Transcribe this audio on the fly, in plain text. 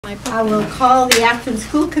I will call the Acton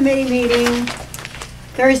School Committee meeting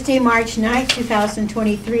Thursday, March 9th,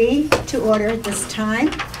 2023 to order at this time,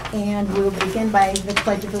 and we'll begin by the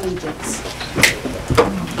Pledge of Allegiance.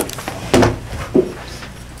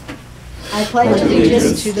 I pledge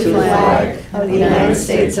allegiance to the flag of the United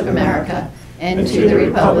States of America and to the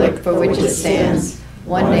republic for which it stands,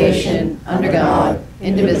 one nation, under God,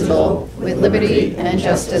 indivisible, with liberty and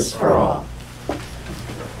justice for all.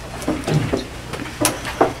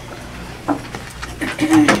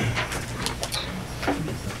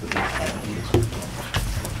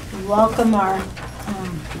 Welcome our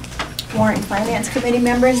Warrant Finance Committee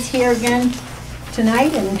members here again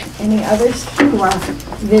tonight, and any others who are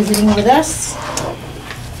visiting with us.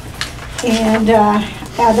 And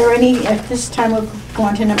are there any, at this time we'll go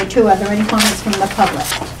on to number 2, are there any comments from the public?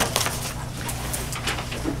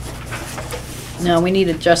 No, we need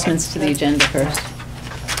adjustments to the agenda first.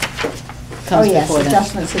 Oh yes,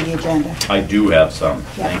 adjustments to the agenda. I do have some,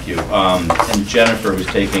 Yeah. thank you. And Jennifer, who's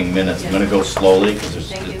taking minutes, I'm gonna go slowly because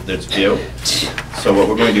there's few. So what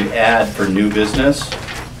we're going to add for new business,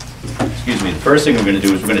 excuse me, the first thing we're gonna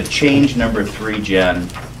do is we're gonna change number 3, Jen,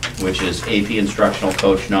 which is AP Instructional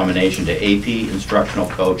Coach nomination to AP Instructional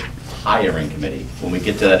Coach Hiring Committee. When we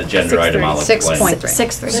get to that agenda item, I'll explain.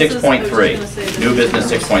 6.3. 6.3, new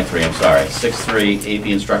business 6.3, I'm sorry. 6.3, AP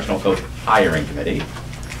Instructional Coach Hiring Committee.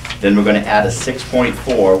 Then we're going to add a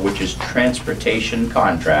 6.4, which is transportation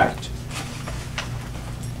contract,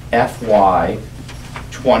 FY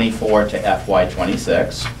 24 to FY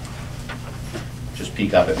 26. Just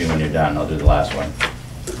peek up at me when you're done, I'll do the last one.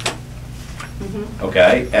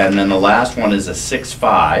 Okay, and then the last one is a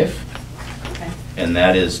 6.5, and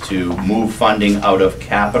that is to move funding out of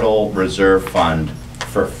capital reserve fund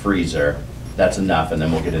for freezer. That's enough, and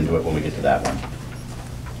then we'll get into it when we get to that one.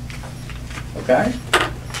 Okay?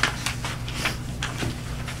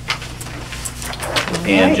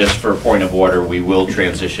 And just for a point of order, we will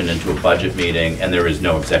transition into a budget meeting, and there is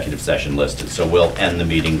no executive session listed, so we'll end the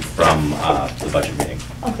meeting from the budget meeting.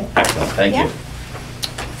 Okay. Excellent, thank you.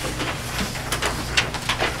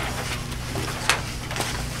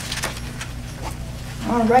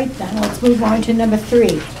 All right then, let's move on to number 3.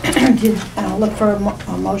 To look for a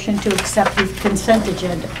motion to accept the consent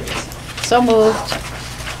agenda, please. So moved.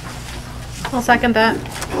 I'll second that.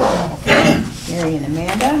 Mary and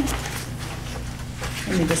Amanda.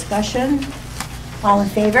 Any discussion? All in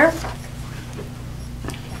favor?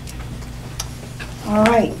 All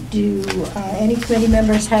right, do any committee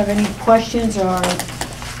members have any questions or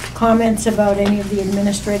comments about any of the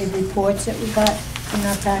administrative reports that we got in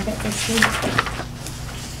our packet this week?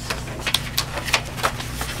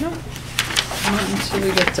 Not until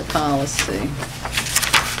we get to policy.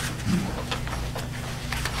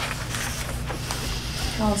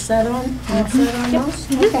 All set on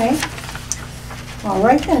those? Okay. All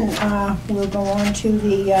right then, we'll go on to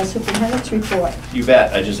the superintendent's report. You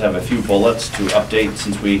bet. I just have a few bullets to update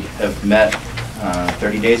since we have met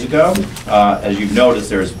 30 days ago. As you've noticed,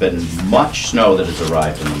 there's been much snow that has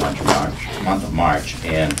arrived in the month of March,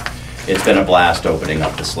 and it's been a blast opening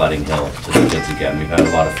up the sledding hill to the kids again. We've had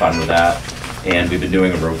a lot of fun with that, and we've been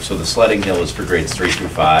doing a route. So the sledding hill is for grades 3 through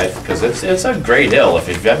 5, because it's a great hill. If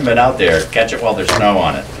you haven't been out there, catch it while there's snow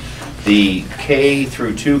on it. The K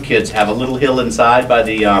through 2 kids have a little hill inside by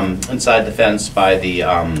the inside the fence by the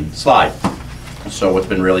slide. So what's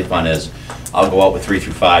been really fun is I'll go out with 3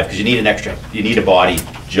 through 5 because you need a body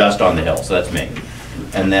just on the hill. So that's me.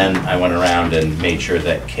 And then I went around and made sure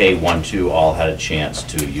that K, 1, 2 all had a chance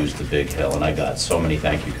to use the big hill, and I got so many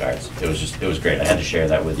thank you cards. It was great. I had to share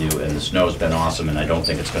that with you, and the snow's been awesome, and I don't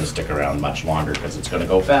think it's going to stick around much longer because it's going to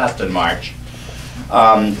go fast in March.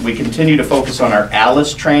 We continue to focus on our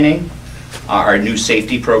ALICE training, our new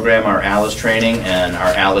safety program, our ALICE training, and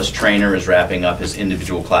our ALICE trainer is wrapping up his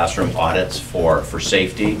individual classroom audits for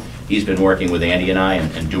safety. He's been working with Andy and I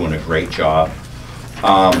and doing a great job.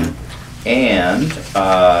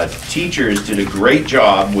 Teachers did a great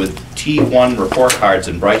job with T1 report cards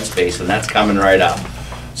in Brightspace, and that's coming right up.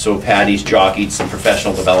 So Patty's jockeyed some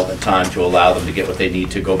professional development time to allow them to get what they need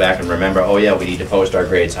to go back and remember, oh yeah, we need to post our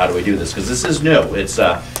grades, how do we do this? Because this is new. It's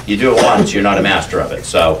you do it once, you're not a master of it.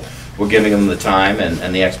 So we're giving them the time,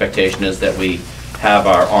 and the expectation is that we have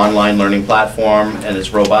our online learning platform, and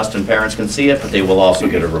it's robust and parents can see it, but they will also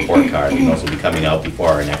get a report card, and those will be coming out before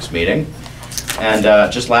our next meeting. And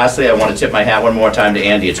just lastly, I want to tip my hat one more time to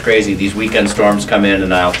Andy. It's crazy. These weekend storms come in,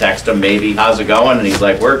 and I'll text him, maybe, how's it going? And he's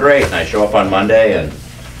like, we're great. And I show up on Monday, and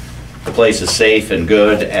the place is safe and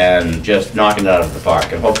good and just knocking it out of the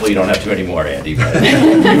park. And hopefully you don't have too many more, Andy, but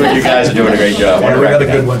you guys are doing a great job. Yeah, we had a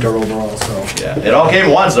good winter overall, so. Yeah, it all came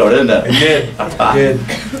at once though, didn't it? It did, it did.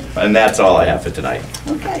 And that's all I have for tonight.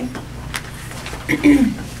 Okay.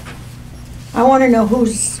 I want to know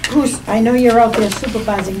who's, I know you're out there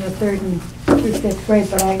supervising the 3rd and 5th grade,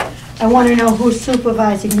 but I want to know who's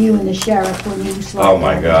supervising you and the sheriff when you slide Oh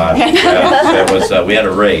my down. God. Yeah, it was, we had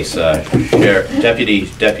a race. Deputy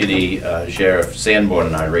Sheriff Sanborn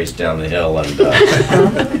and I raced down the hill, and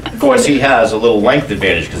of course he has a little length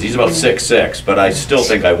advantage because he's about 6'6", but I still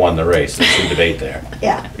think I won the race. There's some debate there.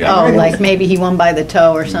 Yeah. Yeah. Oh, like maybe he won by the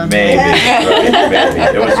toe or something? Maybe, right,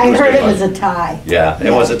 maybe. It was, I heard good it was fun. a tie. Yeah, it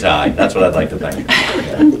was a tie. That's what I'd like to think.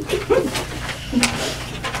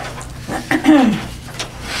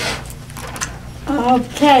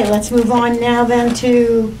 Okay, let's move on now then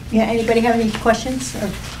to, yeah, anybody have any questions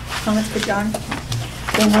or comments for John?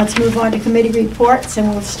 Then let's move on to committee reports, and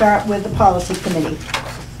we'll start with the policy committee.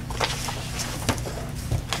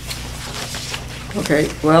 Okay,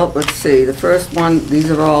 well, let's see, the first one,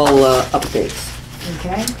 these are all updates.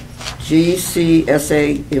 Okay?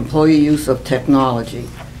 GCSA, employee use of technology.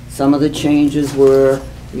 Some of the changes were,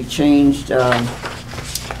 we changed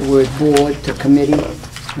the word board to committee.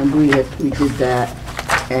 Remember we did that.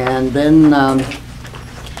 And then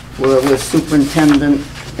where it was superintendent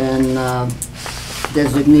and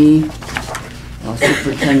designee, or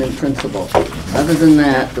superintendent principal. Other than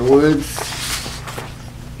that, the words,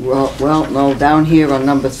 well, no, down here on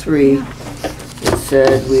number 3, it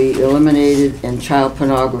said we eliminated in child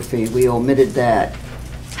pornography, we omitted that,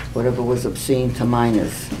 whatever was obscene to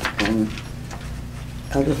minors. And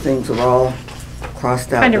other things are all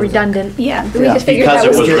crossed out. Kind of redundant, yeah. We Yeah. just figured Because that it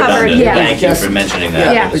was was covered, redundant. yeah. Thank you for mentioning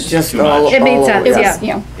that. Yeah. It was It's just too all. much. It made all sense, over. yeah,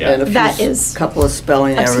 yeah. Yeah. And a That few, is couple of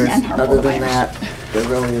spelling obscene errors. and harmful Other than language. that, there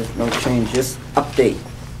really is no change, just update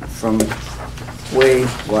from way,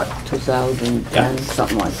 2010,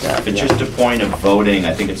 something like that. If it's yeah. just a point of voting,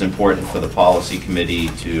 I think it's important for the policy committee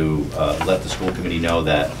to let the school committee know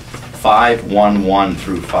that 511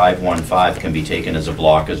 through 515 can be taken as a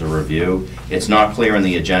block as a review. It's not clear in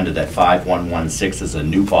the agenda that 5116 is a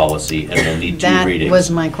new policy and will need 2 That readings. was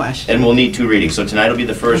my question. And we'll need 2 readings. So tonight will be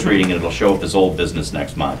the first reading, and it'll show up as old business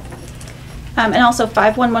next month. And also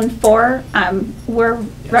 5114, we're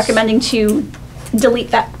recommending to delete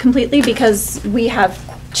that completely because we have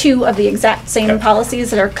 2 of the exact same Okay. policies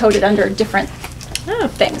that are coded under different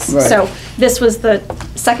things. Right. So this was the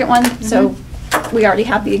second one, so we already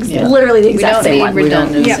have the, Yeah. literally the We exact don't same need one. We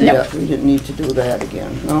don't need, redundancy. yeah, we didn't need to do that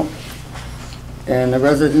again, no. And the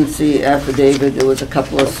residency affidavit, there was a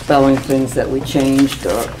couple of spelling things that we changed,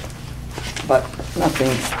 but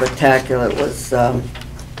nothing spectacular. It was,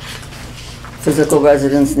 physical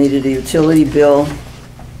residence needed a utility bill,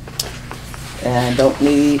 and don't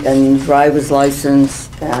need, and driver's license,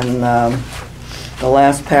 and the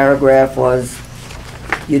last paragraph was,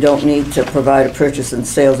 you don't need to provide a purchase and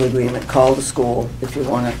sales agreement. Call the school if you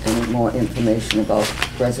want any more information about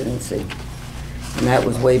residency. And that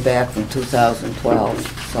was way back from 2012.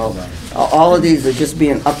 So all of these are just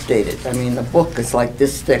being updated. I mean, the book is like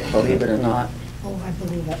this thick, believe it or not. Oh, I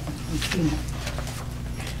believe it. I've seen it.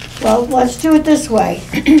 Well, let's do it this way.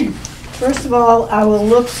 First of all, I will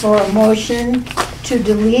look for a motion to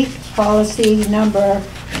delete policy number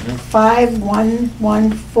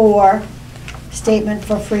 5114, statement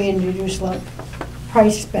for free and reduced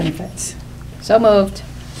price benefits. So moved.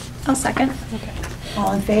 I'll second.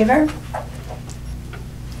 All in favor?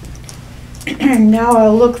 Now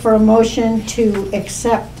I'll look for a motion to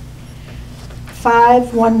accept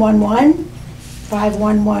 5111,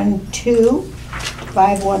 5112,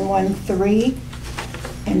 5113,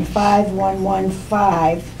 and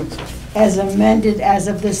 5115 as amended as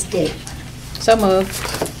of this date. So moved.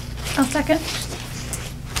 I'll second.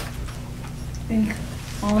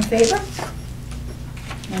 All in favor?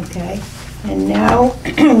 Okay. And now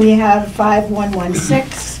we have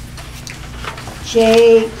 5116,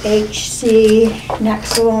 JHC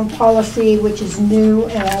Nexalone policy, which is new,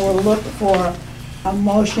 and I will look for a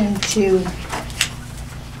motion to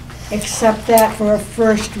accept that for a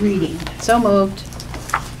first reading. So moved.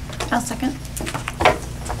 I'll second.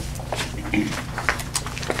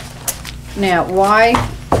 Now, why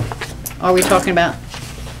are we talking about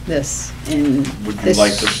this in Would you this?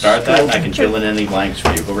 like to start that? I can fill in any blanks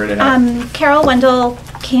for you. Go right ahead. Carol Wendell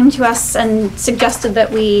came to us and suggested that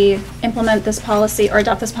we implement this policy or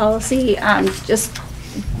adopt this policy just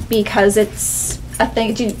because it's a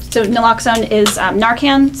thing. So naloxone is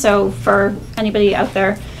Narcan, so for anybody out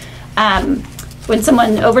there, when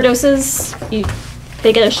someone overdoses,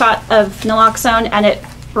 they get a shot of naloxone and it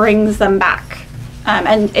brings them back.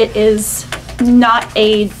 And it is not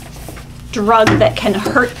a drug that can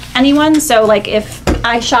hurt anyone. So like if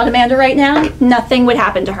I shot Amanda right now, nothing would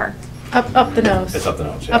happen to her. Up the nose. It's up the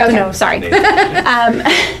nose. Up the Okay, nose. sorry.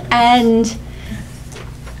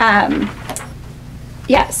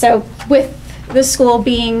 Yeah, so with the school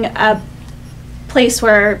being a place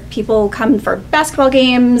where people come for basketball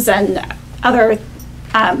games and other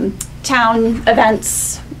town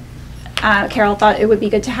events, Carol thought it would be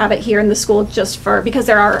good to have it here in the school just for, because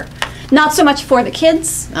there are not so much for the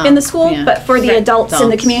kids in the school, yeah. but for the adults in the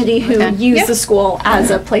Adults. community who Okay. use Yeah. the school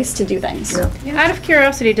as a place to do things. Out of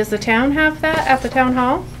curiosity, does the town have that at the town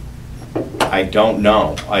hall? I don't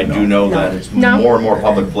know. I do know that No? more and more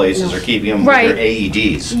public places are keeping them with Right. their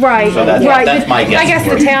AEDs. Right, So that's right. my guess. I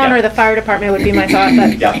guess the town or the fire department would be my thought,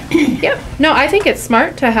 but, Yeah. yep. No, I think it's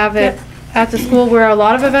smart to have it at the school where a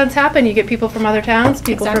lot of events happen. You get people from other towns,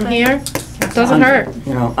 people from Exactly. here. Doesn't hurt.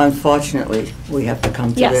 You know, unfortunately, we have to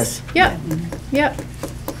come to Yes. this. Yep, yep.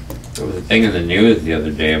 There was a thing in the news the other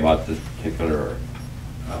day about this particular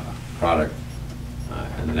product,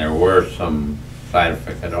 and there were some side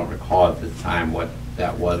effects. I don't recall at this time what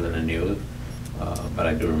that was in the news, but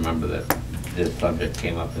I do remember that this subject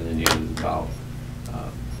came up in the news about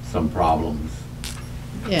some problems.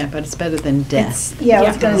 Yeah, but it's better than death. Yeah, I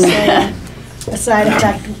was gonna say, a side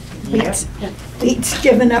effect beats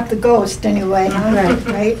giving up the ghost anyway,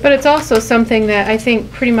 right? But it's also something that I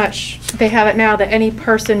think pretty much they have it now, that any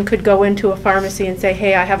person could go into a pharmacy and say,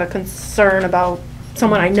 hey, I have a concern about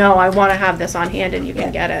someone I know, I want to have this on hand, and you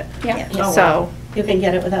can get it. Yeah. So, You can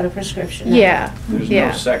get it without a prescription. yeah, There's no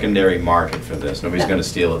yeah. secondary market for this. Nobody's gonna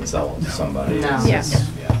steal it and sell it to somebody. No. It's- Yes.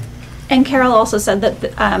 yeah. And Carol also said that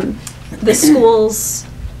the school's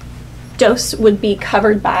dose would be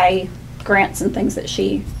covered by grants and things that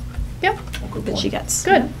she Yep, gets.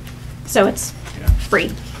 good. So it's Yeah.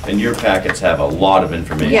 free. And your packets have a lot of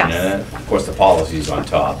information in Yes. it. Of course, the policy's on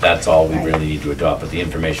top. That's all we really need to adopt, but the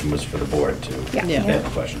information was for the board to, Yeah. if they have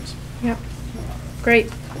questions. Yep, great.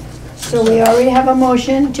 So we already have a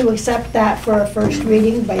motion to accept that for a first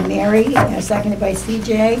reading by Mary, and seconded by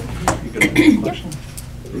CJ. You could ask a question.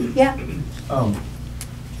 Yeah,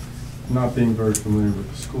 Not being very familiar with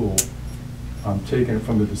the school, I'm taking it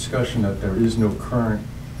from the discussion that there is no current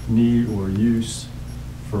need or use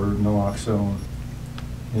for naloxone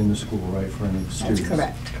in the school, right, for any students? that's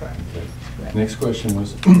correct. Okay. Next question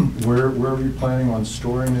was, where are we planning on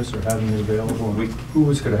storing this or having it available? We- And who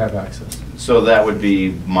is going to have access? So that would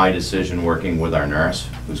be my decision, working with our nurse,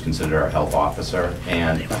 who's considered our health officer.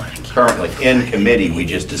 And currently, in committee, we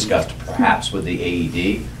just discussed perhaps with the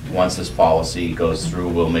AED, once this policy goes through,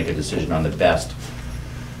 we'll make a decision on the best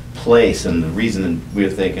place. And the reason we're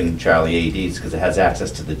thinking Charlie AED is because it has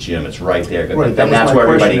access to the gym. It's right there. Right, And that was that's my where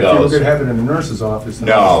everybody question. If you goes. were going to have it in the nurse's office, then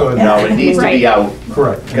No, understood. no, it needs to be Right. out.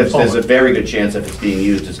 Correct. Because there's a very good chance if it's being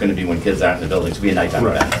used, it's gonna be when kids aren't in the building, so it'll be a nighttime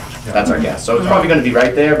Right. event. That's our guess. So it's probably gonna be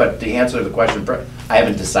right there, but to answer the question, I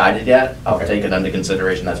haven't decided yet. I'll Okay. take it under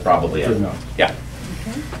consideration, that's probably it. Good enough. Yeah.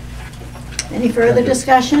 Any further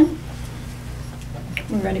discussion?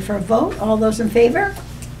 We're ready for a vote. All those in favor?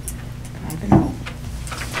 5-0.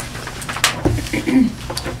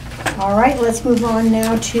 All right, let's move on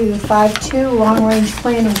now to 5-2, Long Range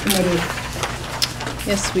Planning Committee.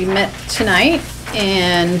 Yes, we met tonight,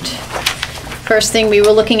 and first thing, we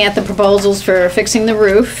were looking at the proposals for fixing the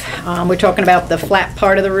roof. We're talking about the flat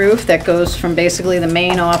part of the roof that goes from basically the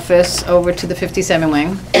main office over to the 57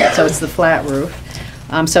 wing, so it's the flat roof.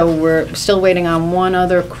 So we're still waiting on one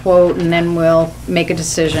other quote, and then we'll make a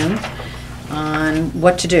decision on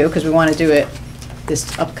what to do, because we want to do it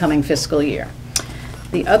this upcoming fiscal year.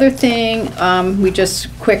 The other thing, we just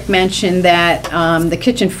quick mentioned that the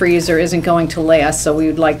kitchen freezer isn't going to last, so we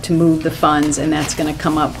would like to move the funds, and that's going to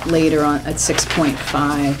come up later on at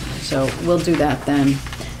 6.5. So we'll do that then.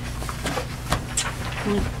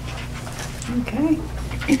 Okay.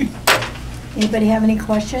 Anybody have any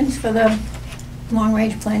questions for the Long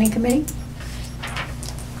Range Planning Committee?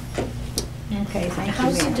 Okay, thank you.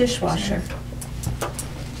 How's the Mary. dishwasher?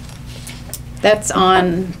 That's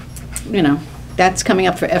on, that's coming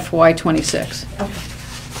up for FY '26.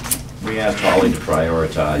 We asked Holly to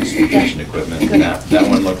prioritize kitchen equipment, and that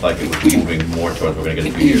one looked like it was moving more towards, we're gonna get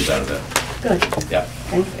a few years out of it. Good, Yeah.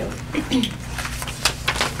 thank you.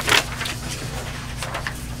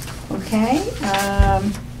 Okay,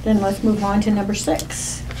 then let's move on to number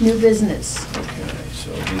 6, new business. Okay,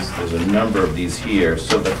 so there's a number of these here.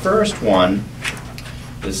 So the first one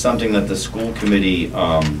is something that the school committee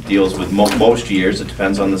deals with most years. It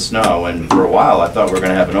depends on the snow, and for a while, I thought we were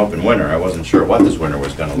gonna have an open winter. I wasn't sure what this winter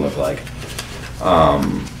was gonna look like.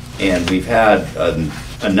 And we've had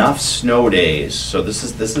enough snow days, so this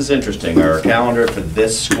is interesting. Our calendar for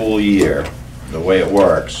this school year, the way it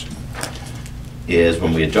works, is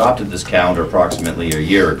when we adopted this calendar approximately a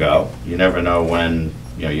year ago. You never know when,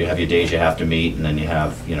 you have your days you have to meet, and then you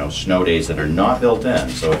have, snow days that are not built in.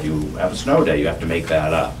 So if you have a snow day, you have to make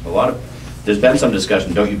that up. There's been some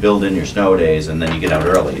discussion, don't you build in your snow days and then you get out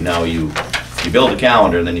early? No, you build a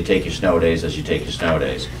calendar and then you take your snow days as you take your snow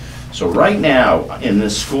days. So right now, in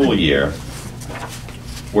this school year,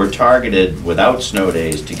 we're targeted without snow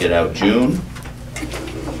days to get out June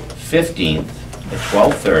 15th at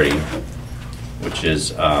 12:30, which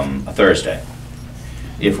is a Thursday.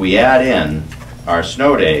 If we add in our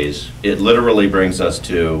snow days, it literally brings us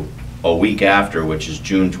to a week after, which is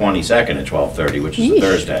June 22nd at 12:30, which is a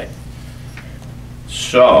Thursday.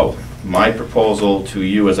 So, my proposal to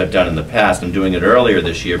you, as I've done in the past, I'm doing it earlier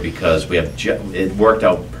this year because it worked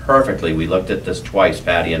out perfectly. We looked at this twice,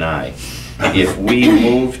 Patty and I. If we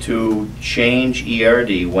move to change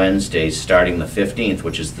ERD Wednesdays starting the 15th,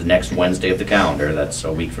 which is the next Wednesday of the calendar, that's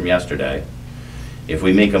a week from yesterday, if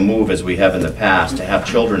we make a move, as we have in the past, to have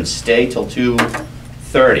children stay till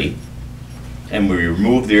 2:30, and we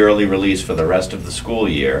remove the early release for the rest of the school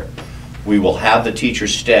year, we will have the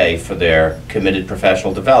teachers stay for their committed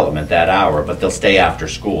professional development that hour, but they'll stay after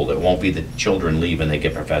school. It won't be the children leave and they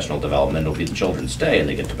get professional development. It'll be the children stay and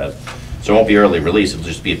they get to so it won't be early release. It'll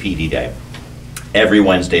just be a PD day every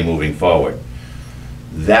Wednesday moving forward.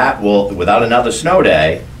 That will, without another snow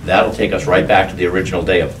day, that'll take us right back to the original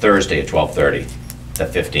day of Thursday at 12:30, the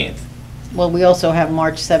 15th. Well, we also have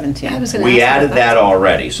March 17th. We added that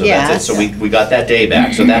already, so that's it. So we got that day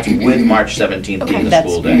back. So that's with March 17th being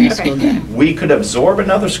the school day. We could absorb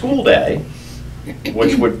another school day,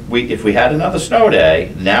 which if we had another snow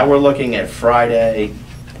day, now we're looking at Friday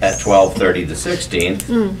at 12:30 the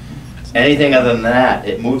 16th. Anything other than that,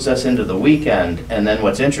 it moves us into the weekend. And then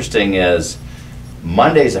what's interesting is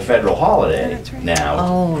Monday's a federal holiday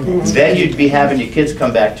now. Then you'd be having your kids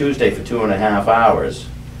come back Tuesday for 2.5 hours.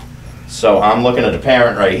 So I'm looking at a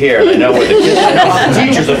parent right here, and I know what I know how the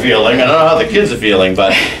teachers are feeling, I know how the kids are feeling,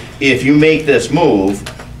 but if you make this move,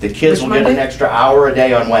 the kids will get an extra hour a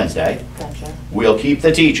day on Wednesday. We'll keep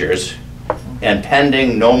the teachers, and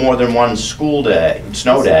pending no more than one snow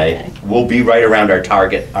day, we'll be right around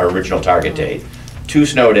our original target date. 2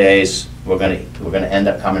 snow days, we're gonna end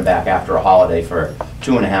up coming back after a holiday for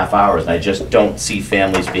 2.5 hours, and I just don't see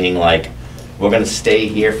families being like, we're going to stay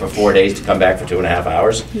here for 4 days to come back for 2.5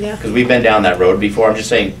 hours. Because we've been down that road before. I'm just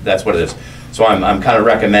saying that's what it is. So I'm kind of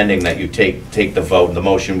recommending that you take the vote. The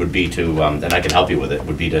motion would be to, and I can help you with it,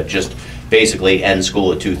 would be to just basically end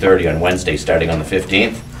school at 2:30 on Wednesday starting on the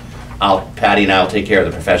 15th. Patty and I will take care of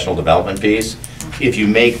the professional development piece. If you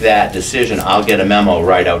make that decision, I'll get a memo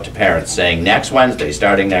right out to parents saying next Wednesday,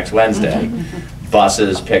 starting next Wednesday,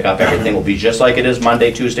 buses, pickup, everything will be just like it is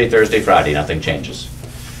Monday, Tuesday, Thursday, Friday. Nothing changes.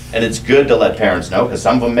 And it's good to let parents know, because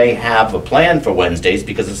some of them may have a plan for Wednesdays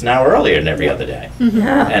because it's now earlier than every other day.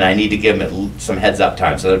 And I need to give them some heads up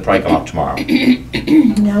time, so they'll probably come up tomorrow.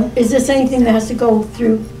 No, is this anything that has to go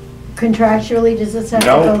through contractually? Does this have to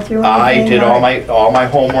go through anything? I did all my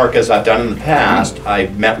homework as I've done in the past. I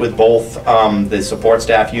met with both the support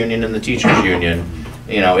staff union and the teachers union.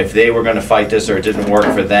 If they were gonna fight this or it didn't work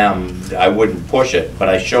for them, I wouldn't push it, but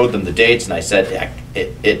I showed them the dates and I said,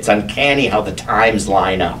 it's uncanny how the times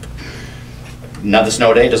line up. Another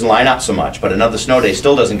snow day doesn't line up so much, but another snow day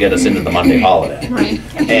still doesn't get us into the Monday holiday.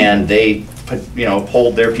 And they,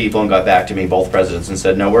 polled their people and got back to me, both presidents, and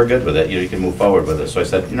said, no, we're good with it, you can move forward with it. So I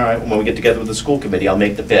said, when we get together with the school committee, I'll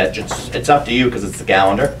make the pitch. It's up to you, because it's the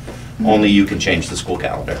calendar. Only you can change the school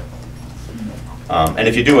calendar. And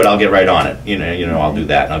if you do it, I'll get right on it. I'll do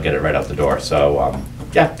that and I'll get it right out the door. So,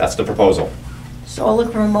 yeah, that's the proposal. So I'll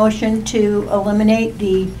look for a motion to eliminate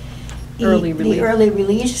the early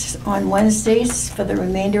release on Wednesdays for the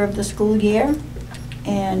remainder of the school year,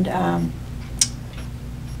 and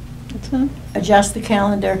adjust the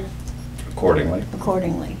calendar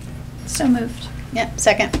accordingly. So moved. Yep,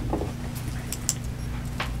 second.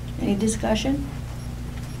 Any discussion?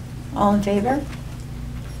 All in favor?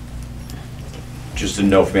 Just a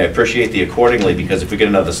note for me, I appreciate the accordingly, because if we get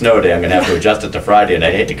another snow day, I'm gonna have to adjust it to Friday, and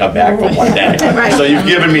I hate to come back from one day. So you've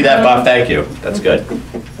given me that buff, thank you, that's good.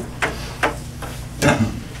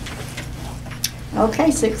 Okay,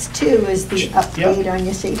 6.2 is the update on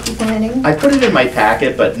your safety planning. I put it in my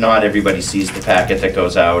packet, but not everybody sees the packet that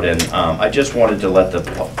goes out, and I just wanted to let the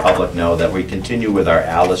public know that we continue with our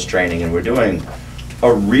ALICE training, and we're doing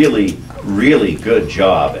a really good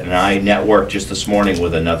job. And I networked just this morning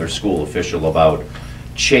with another school official about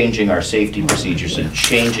changing our safety procedures and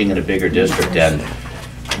changing in a bigger district. And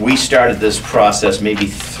we started this process maybe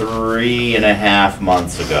 3.5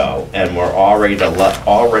 months ago, and we're already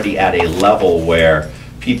at a level where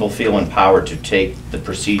people feel empowered to take the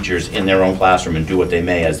procedures in their own classroom and do what they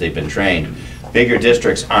may as they've been trained. Bigger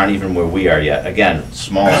districts aren't even where we are yet. Again,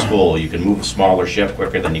 small school, you can move a smaller ship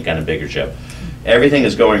quicker than you can a bigger ship. Everything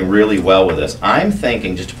is going really well with this. I'm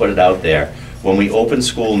thinking, just to put it out there, when we open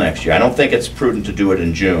school next year, I don't think it's prudent to do it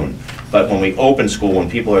in June, but when we open school, when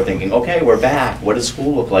people are thinking, okay, we're back, what does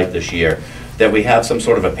school look like this year, that we have some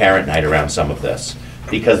sort of a parent night around some of this.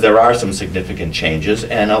 Because there are some significant changes,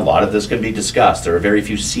 and a lot of this can be discussed. There are very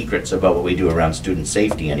few secrets about what we do around student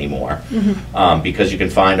safety anymore, because you can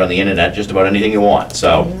find on the internet just about anything you want.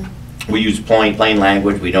 So we use plain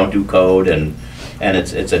language, we don't do code, and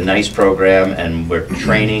it's a nice program, and we're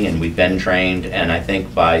training, and we've been trained, and I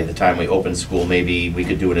think by the time we open school, maybe we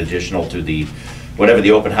could do an additional to the, whatever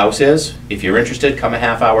the open house is. If you're interested, come a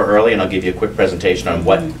half hour early, and I'll give you a quick presentation on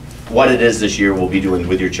what it is this year we'll be doing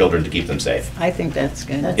with your children to keep them safe. I think that's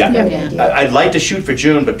good. That's Yeah. a good idea. I'd like to shoot for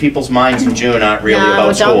June, but people's minds in June aren't really No,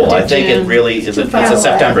 about don't school. do I think it June. really is it's far a away.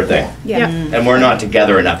 September thing, Yeah, and we're not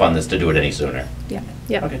together enough on this to do it any sooner. yeah.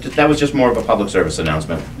 Okay, that was just more of a public service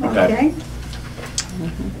announcement. Okay.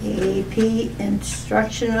 AP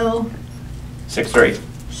instructional 6-3.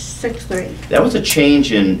 6-3. That was a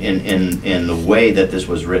change in the way that this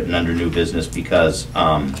was written under new business, because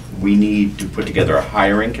we need to put together a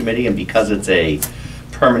hiring committee, and because it's a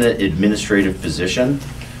permanent administrative position,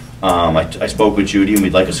 I spoke with Judy, and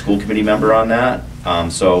we'd like a school committee member on that.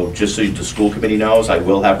 So just so the school committee knows, I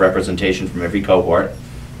will have representation from every cohort,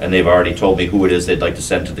 and they've already told me who it is they'd like to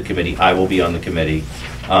send to the committee. I will be on the committee.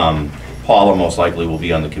 Paula most likely will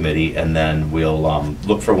be on the committee, and then we'll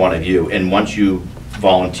look for one of you. And once you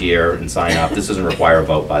volunteer and sign up, this doesn't require a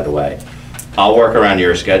vote, by the way, I'll work around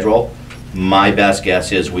your schedule. My best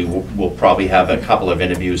guess is we'll probably have a couple of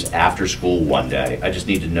interviews after school one day. I just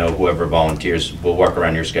need to know whoever volunteers will work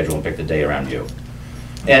around your schedule and pick the day around you.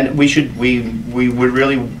 And we would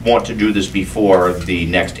really want to do this before the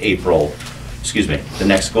next the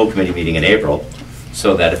next school committee meeting in April,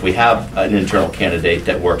 so that if we have an internal candidate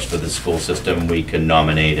that works for the school system, we can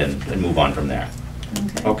nominate and move on from there.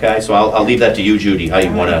 Okay, so I'll leave that to you, Judy, how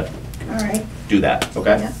you want to All right. do that,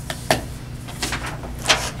 okay? Yeah.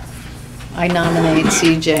 I nominate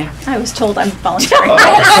CJ. I was told I'm volunteering.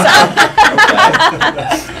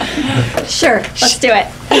 Sure, let's do it.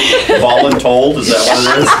 Voluntold, is that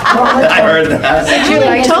what it is? I heard that.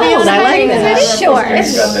 Julie told, I like that. Sure.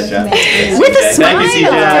 Got that, Jeff? With a Okay, smile. Thank you,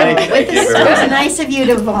 CJ. Thank you very It was much. nice of you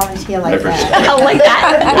to volunteer I like appreciate that. I'll like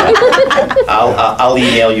that. I'll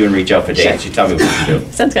email you and reach out for dates. You tell me what you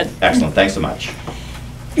do. Sounds good. Excellent, thanks so much.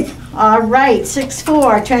 All right,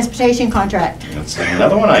 6-4, transportation contract. That's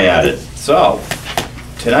another one I added. So,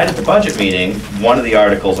 tonight at the budget meeting, one of the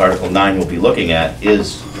articles, Article 9, we'll be looking at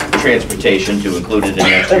is transportation to include it in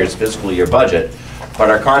next year's fiscal year budget. But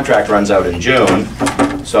our contract runs out in June,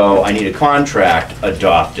 so I need a contract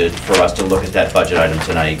adopted for us to look at that budget item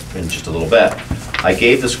tonight in just a little bit. I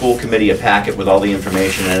gave the school committee a packet with all the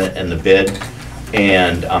information in it and the bid.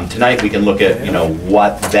 And tonight we can look at,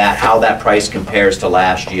 how that price compares to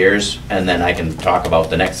last year's, and then I can talk about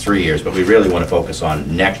the next 3 years, but we really want to focus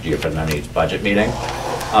on next year for tonight's budget meeting.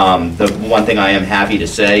 The one thing I am happy to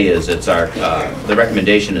say is the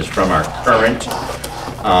recommendation is from our current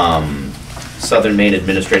Southern Maine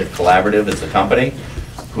Administrative Collaborative is the company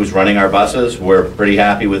who's running our buses. We're pretty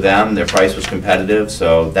happy with them. Their price was competitive,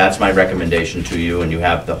 so that's my recommendation to you, and you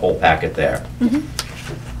have the whole packet there.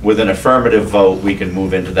 With an affirmative vote, we can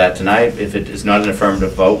move into that tonight. If it is not an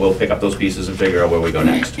affirmative vote, we'll pick up those pieces and figure out where we go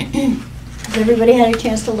next. Has everybody had a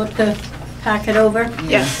chance to look the packet over?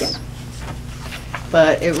 Yes.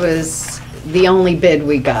 But it was the only bid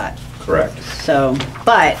we got, Correct. so,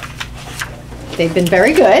 but they've been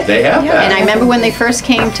very good. They have been. And I remember when they first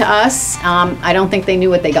came to us, I don't think they knew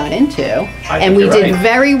what they got into. I And think we you're did right.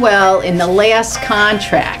 very well in the last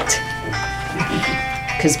contract.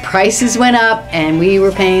 Because prices went up and we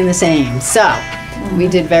were paying the same. So, we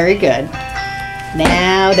did very good.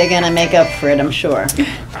 Now they're gonna make up for it, I'm sure.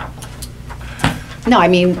 No, I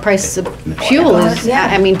mean, price of fuel is,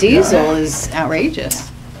 diesel is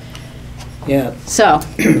outrageous. Yeah, So,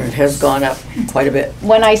 it has gone up quite a bit.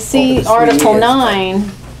 when I see Over the 3 Article years.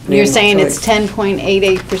 9, you're Yeah, saying so it's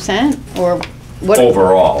 10.88%, or what?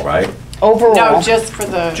 Overall, right? Overall? No, just for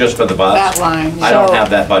the, Just for the bus? that line. I don't So-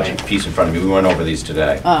 have that budget piece in front of me. We went over these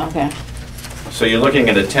today. Oh, okay. So you're looking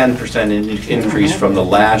at a 10% increase from the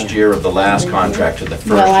last year of the last contract to the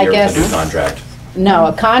Well, first I year of the new guess- contract.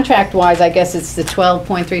 No, contract-wise, I guess it's the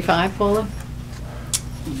 12.35, Paula?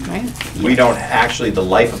 right? We don't, actually, the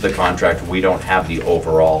life of the contract, we don't have the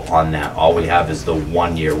overall on that. All we have is the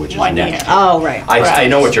 1 year, which is 1 next year. year. Oh, right. I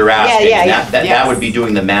know what you're asking. Yeah, and yeah, That yes. would be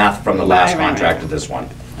doing the math from the last Right, right, contract right. to this one.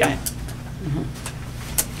 Yeah.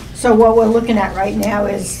 So what we're looking at right now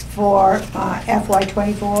is for FY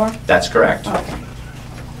 '24? That's correct. Okay.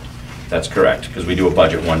 That's correct, because we do a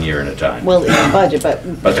budget 1 year at a time. Well, it's a budget, but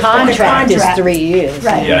But the the contract is contract. 3 years.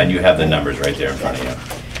 Right. Yeah, and you have the numbers right there in front of you.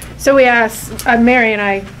 So we asked, Mary and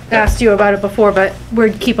I asked you about it before, but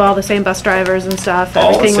we'd keep all the same bus drivers and stuff.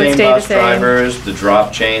 All the Everything would same stay the bus same. drivers, the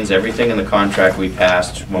drop chains, everything in the contract we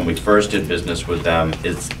passed when we first did business with them,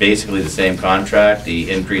 it's basically the same contract.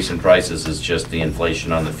 The increase in prices is just the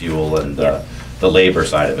inflation on the fuel and the labor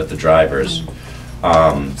side of it, the drivers.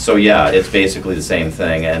 So yeah, it's basically the same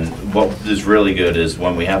thing, and what is really good is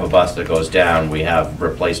when we have a bus that goes down, we have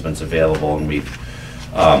replacements available, and we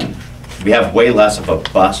have way less of a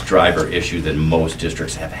bus driver issue than most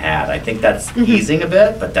districts have had. I think that's easing a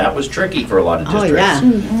bit, but that was tricky for a lot of Oh, districts.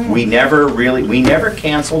 yeah. We never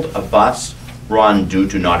canceled a bus run due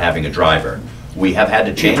to not having a driver. We have had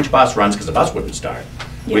to change bus runs because the bus wouldn't start.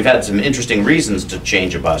 We've had some interesting reasons to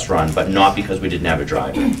change a bus run, but not because we didn't have a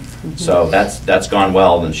driver. So that's gone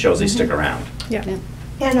well and shows they stick around. Yeah.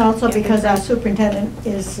 And also because our superintendent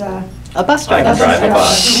is, A bus I can driver. drive a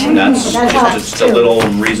bus, and that's That helps, just a too. little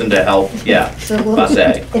reason to help, yeah, so we'll- bus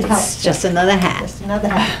A. it It's helps. just another hat. Just another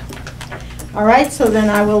hat. All right, so then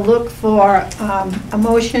I will look for a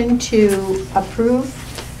motion to approve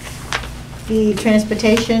the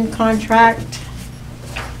transportation contract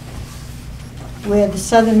with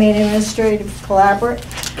Southern Maine Administrative Collaborate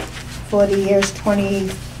for the years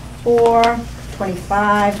 '24,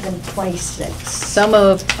 '25, and '26. So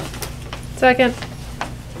moved. Second.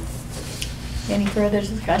 Any further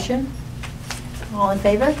discussion? All in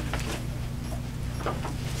favor?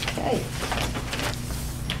 Okay.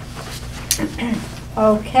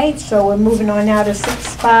 Okay, so we're moving on now to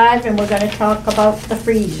 6.5, and we're going to talk about the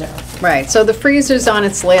freezer. Right, so the freezer's on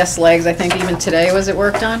its last legs, I think even today was it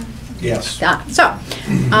worked on? Yes. So,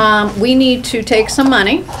 we need to take some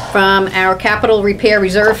money from our capital repair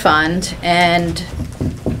reserve fund and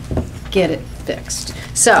get it fixed.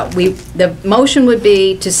 So, the motion would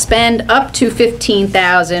be to spend up to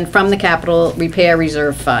 $15,000 from the capital repair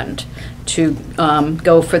reserve fund to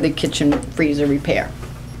go for the kitchen freezer repair.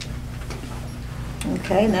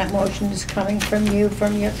 Okay, and that motion is coming from you,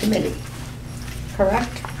 from your committee,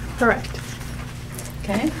 correct? Correct.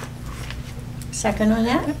 Okay. Second on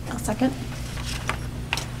that? I'll second.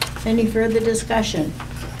 Any further discussion?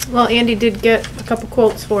 Well, Andy did get a couple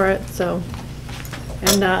quotes for it, so,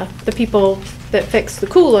 and the people that fix the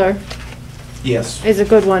cooler Yes. is a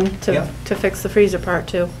good one Yeah. to fix the freezer part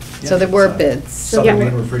too. So there were bids. Southern Yeah.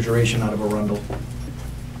 Maine Refrigeration out of Arundel.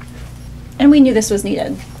 And we knew this was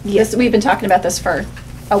needed. Yes. We've been talking about this for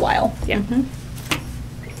a while. Yeah. And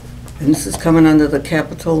this is coming under the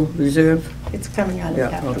capital reserve? It's coming out of Yeah,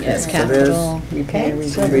 capital. okay. Yes, So capital repair Okay,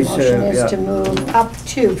 so reserve. the motion Reserve, is yeah. to move up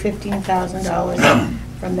to $15,000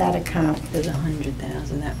 from that account. There's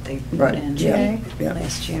 100,000 that they put Right, in yeah, yeah,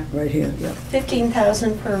 last year. right here, yeah.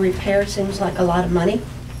 15,000 per repair seems like a lot of money.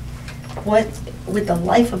 What would the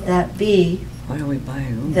life of that be, Why are we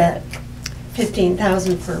buying them? that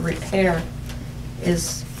 15,000 for repair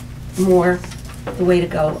is more the way to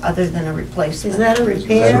go, other than a replacement? Is that a That's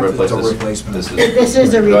repair? It's a replacement. This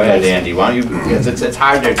is a Go ahead, replacement. Andy, why don't you, because it's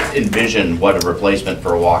hard to envision what a replacement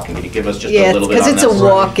for a walk-in, can you give us just a Yeah, little bit on because that? it's a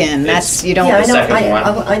walk-in, that's, you don't. Yeah, I the know, second one.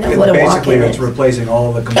 I know what a Basically, walk-in it's is. replacing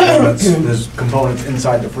all the components. There's components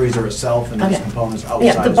inside the freezer itself, and there's Okay. components outside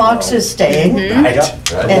Yeah, the as well. box is staying, Right, Yep,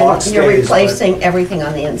 the right. box and you're stays, but- replacing everything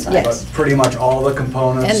on the inside. Yes. But pretty much all the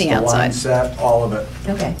components, And the the line outside. set, all of it.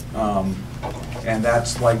 Okay, And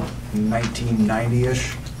that's like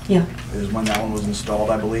 1990-ish yeah. is when that one was installed,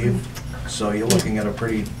 I believe. So you're looking at a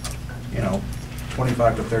pretty,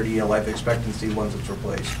 25 to 30-year life expectancy once it's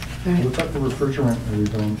replaced. What type of refrigerant are you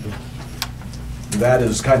going to? That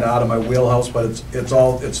is kind of out of my wheelhouse, but it's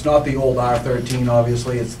not the old R13,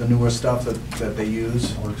 obviously, it's the newer stuff that they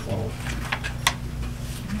use. Or 12?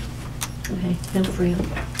 Okay, no freedom.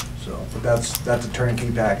 So, but that's a turnkey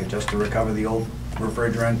package, just to recover the old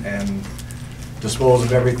refrigerant and dispose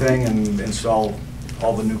of everything and install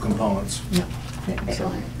all the new components. Yeah,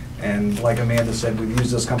 excellent. And like Amanda said, we've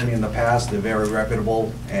used this company in the past, they're very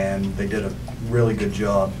reputable, and they did a really good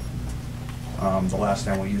job the last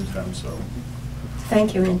time we used them, so,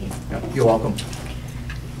 Thank you, Andy. yeah, you're welcome.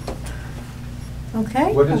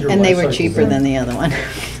 Okay. What is your And they life were cycle cheaper been? than the other one.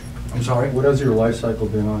 I'm sorry? What has your life cycle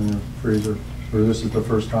been on your freezer? Or this is the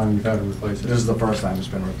first time you've had to replace it? This is the first time it's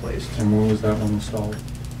been replaced. And when was that one installed?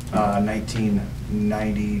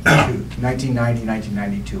 1992,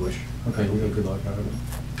 1992-ish. Okay, we have good luck out of it.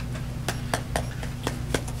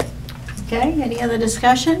 Okay, any other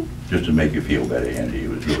discussion? Just to make you feel better, Andy, it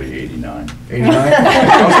was really 89. 89?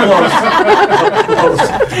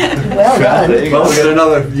 Well done. There you go. Well, we'll get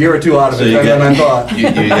another year or two out of So it, you better get, than I thought. you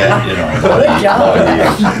got, you know.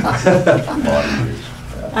 Modern years.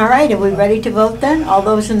 All right, are we ready to vote then? All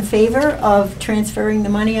those in favor of transferring the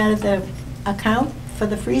money out of the account for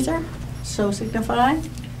the freezer? So signify.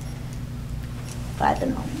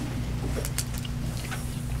 5-0.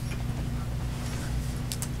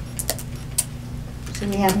 So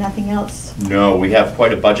we have nothing else? No, we have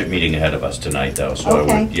quite a budget meeting ahead of us tonight, though, so I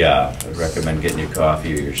Okay. would, yeah, I'd recommend getting your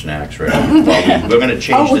coffee or your snacks ready. Well, we're gonna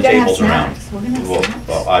change Oh, we're the gonna have tables around. snacks. We're gonna have Well, snacks.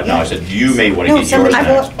 well, no, I said you may wanna No, get your somebody- I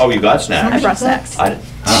snacks. brought- Oh, you got snacks? I brought snacks.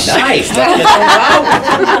 Nice.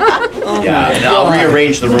 Yeah, and I'll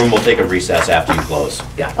rearrange the room, we'll take a recess after you close.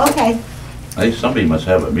 Yeah. Okay, I think somebody must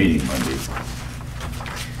have a meeting Monday.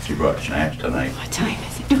 She brought snacks tonight. What time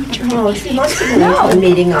is it? Oh, she must be a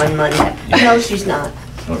meeting on Monday. No, she's not.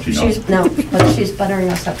 Oh, she knows. No, but she's buttering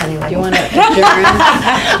us up anyway. Do you want to adjourn? Do you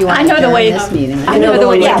I want to know the adjourn way- this meeting? I know the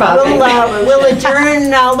way yeah, you're we'll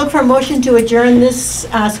adjourn, look for a motion to adjourn this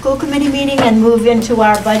school committee meeting and move into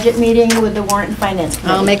our budget meeting with the warrant and finance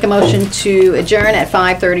committee. I'll make a motion to adjourn at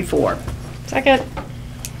 5:34. Second.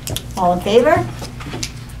 All in favor?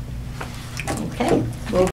 Okay.